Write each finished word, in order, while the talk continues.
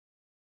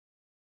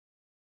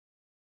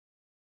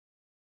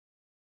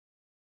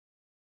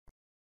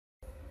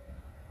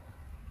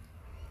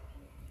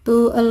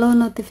To allow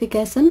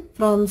notification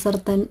from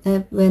certain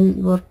app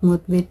when work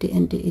mode with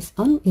DnD is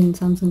on in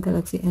Samsung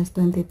Galaxy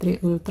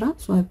S23 Ultra,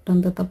 swipe down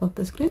the top of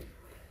the screen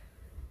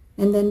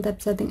and then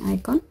tap setting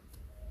icon,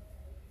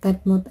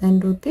 tap mode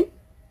and routine.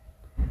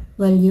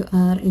 While you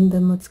are in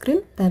the mode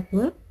screen, tap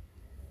work,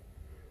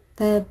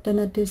 tap do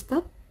not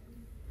disturb,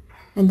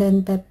 and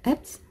then tap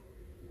apps.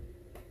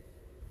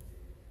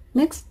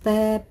 Next,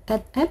 tap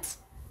add apps,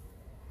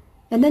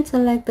 and then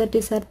select the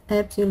desired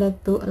apps you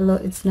like to allow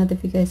its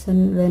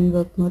notification when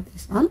work mode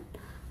is on.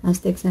 As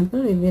the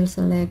example, we will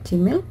select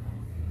Gmail,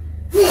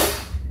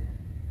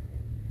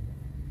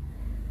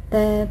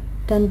 tap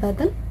done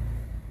button,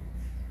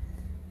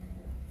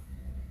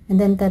 and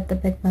then tap the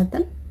back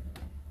button.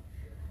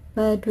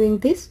 By doing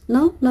this,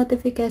 no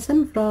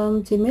notification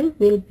from Gmail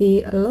will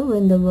be allowed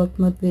when the work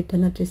mode with do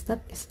not disturb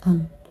is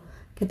on.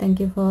 Okay,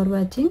 thank you for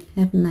watching.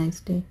 Have a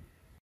nice day.